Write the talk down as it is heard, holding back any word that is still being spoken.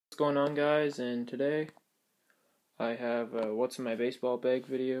going on, guys? And today I have a what's in my baseball bag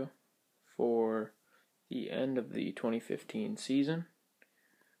video for the end of the 2015 season.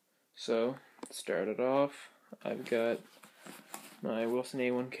 So, to start it off, I've got my Wilson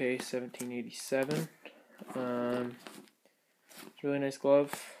A1K 1787. It's a really nice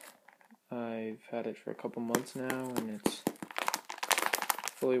glove. I've had it for a couple months now and it's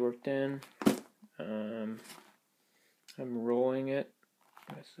fully worked in. I'm rolling it.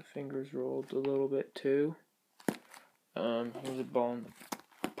 As the fingers rolled a little bit too. Here's a ball in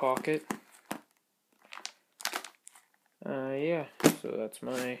the pocket. Yeah, so that's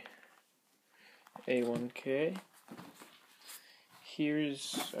my A1K.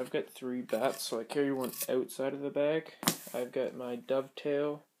 I've got 3 bats, so I carry one outside of the bag. I've got my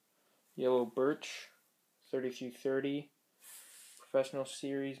Dovetail Yellow Birch 3330 Professional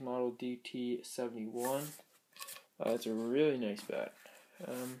Series Model DT71. It's a really nice bat.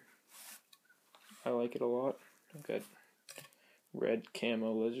 I like it a lot. I've got red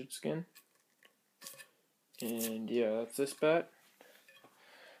camo lizard skin. And yeah, that's this bat.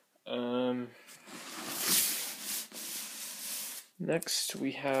 Next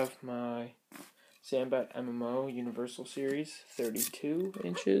we have my Sambat MMO Universal Series 32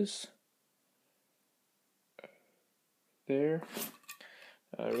 inches. There.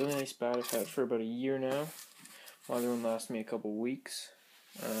 A really nice bat I've had for about a year now. The other one lasted me a couple weeks.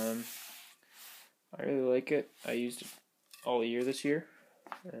 I really like it. I used it all year this year.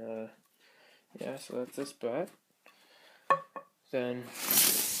 Yeah, so that's this bat. Then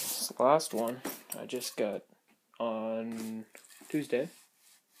this last one I just got on Tuesday.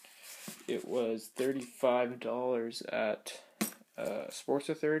 It was $35 at Sports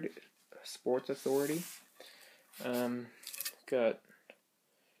Authority. Got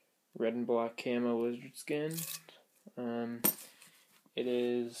red and black camo lizard skin. It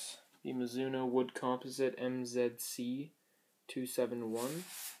is the Mizuno Wood Composite MZC 271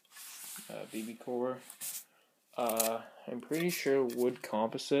 BB core. I'm pretty sure wood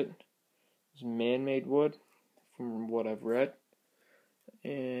composite is man-made wood from what I've read.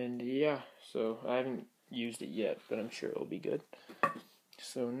 And yeah, so I haven't used it yet, but I'm sure it'll be good.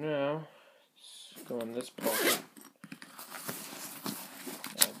 So now, let's go in this pocket.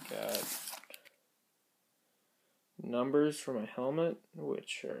 I've got numbers for my helmet,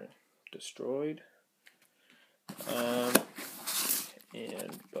 which are destroyed,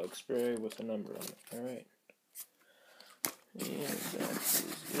 and bug spray with a number on it. Alright, and that is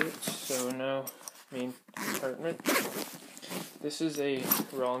it. So now, main compartment. This is a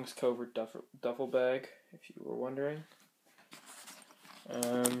Rawlings Covert duffel bag, if you were wondering.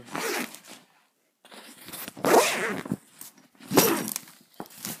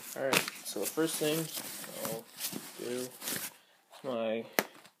 Alright, so the first thing I'll do is my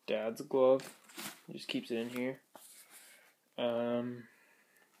dad's glove. He just keeps it in here.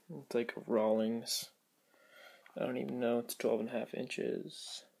 It's like a Rawlings. I don't even know, it's 12.5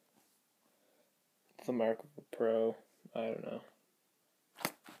 inches. It's the mark of a pro. I don't know.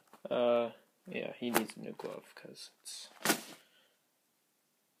 Yeah, he needs a new glove because it's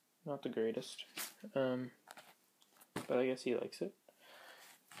not the greatest. But I guess he likes it.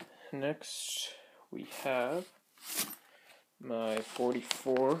 Next, we have my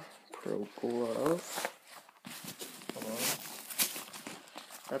 44 Pro glove.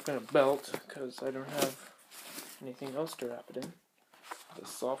 Wrapped in a belt because I don't have anything else to wrap it in. The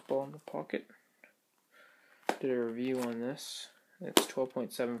softball in the pocket. Did a review on this. It's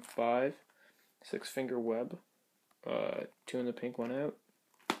 12.75, 6-finger web. 2 in the pink, 1 out.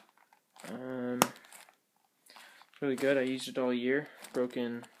 Really good. I used it all year. Broke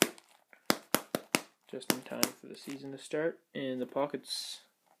in just in time for the season to start, and the pocket's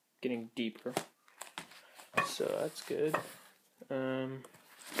getting deeper, so that's good.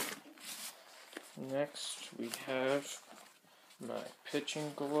 Next we have my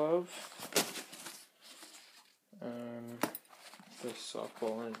pitching glove. Put a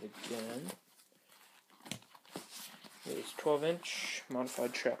softball in it again. It's 12-inch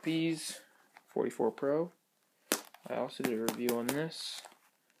modified trapeze 44 Pro. I also did a review on this.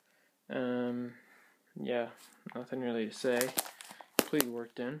 Yeah, nothing really to say. Completely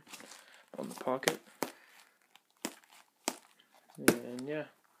worked in on the pocket. And yeah,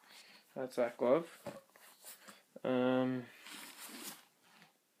 that's that glove.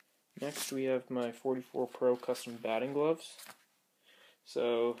 Next we have my 44 Pro custom batting gloves.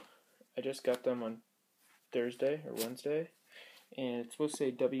 So I just got them on Thursday or Wednesday, and it's supposed to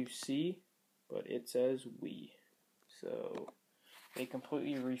say WC, but it says we. So they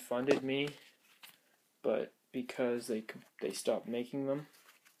completely refunded me, but because they stopped making them,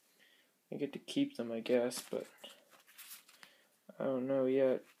 I get to keep them, I guess, but I don't know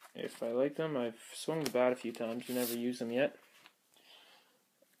yet if I like them. I've swung the bat a few times and never used them yet.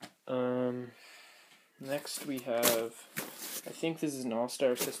 Next we have, I think this is an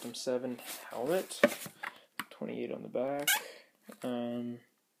All-Star System 7 helmet, 28 on the back.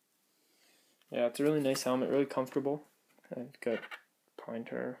 Yeah, it's a really nice helmet, really comfortable. I've got Pine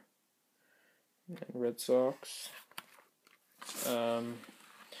Tar and Red Sox. Yeah,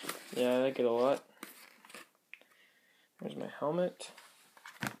 I like it a lot. There's my helmet.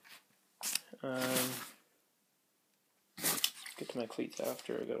 Get to my cleats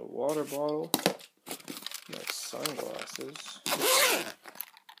after. I got a water bottle, my sunglasses,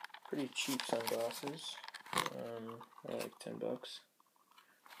 pretty cheap sunglasses. They're like $10.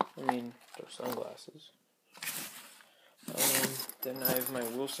 I mean, they're sunglasses. Then I have my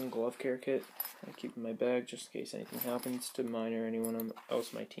Wilson glove care kit. I keep in my bag just in case anything happens to mine or anyone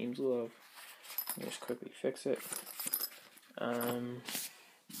else my team's glove. I just quickly fix it.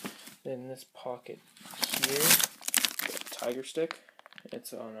 Then this pocket here, got a Tiger Stick.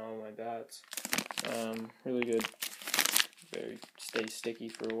 It's on all my bats. Really good. Stays sticky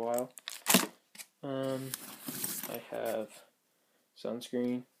for a while. I have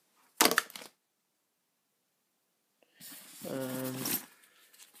sunscreen.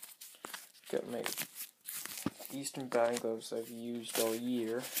 Got my Eastern batting gloves I've used all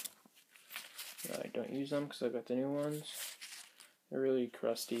year. I don't use them because I got the new ones. They're really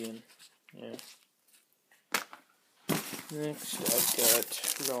crusty and yeah. Next I've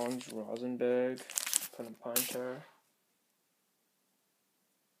got Rawlings rosin bag, put in Pine Tar.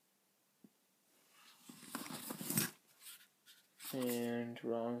 And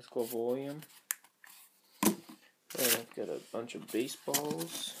Rawlings Glavoleum. And I've got a bunch of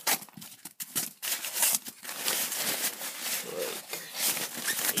baseballs. Like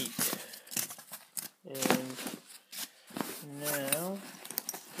 8. And now,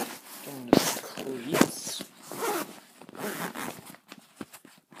 getting to the cleats.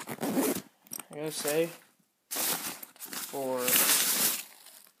 I gotta say, for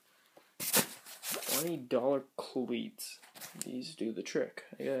 $20 cleats, these do the trick,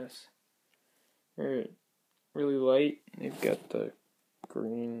 I guess. They're really light. They've got the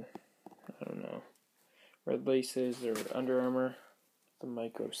green, I don't know, red laces. They're Under Armour, the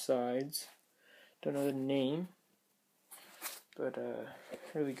micro sides. Don't know the name, but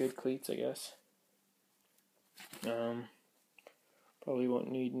really good cleats, I guess. Probably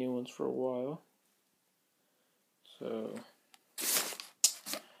won't need new ones for a while. So these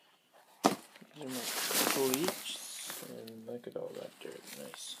are my cleats, and look at all that dirt,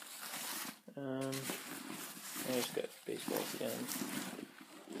 nice. I just got baseballs again.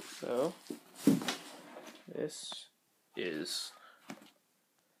 So this is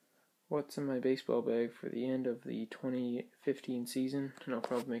what's in my baseball bag for the end of the 2015 season, and I'll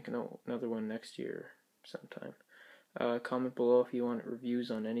probably make another one next year sometime. Comment below if you want reviews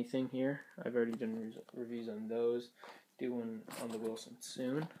on anything here. I've already done reviews on those. Do one on the Wilson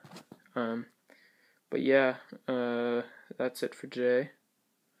soon. But yeah, that's it for today.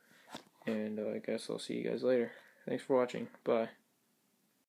 And I guess I'll see you guys later. Thanks for watching. Bye.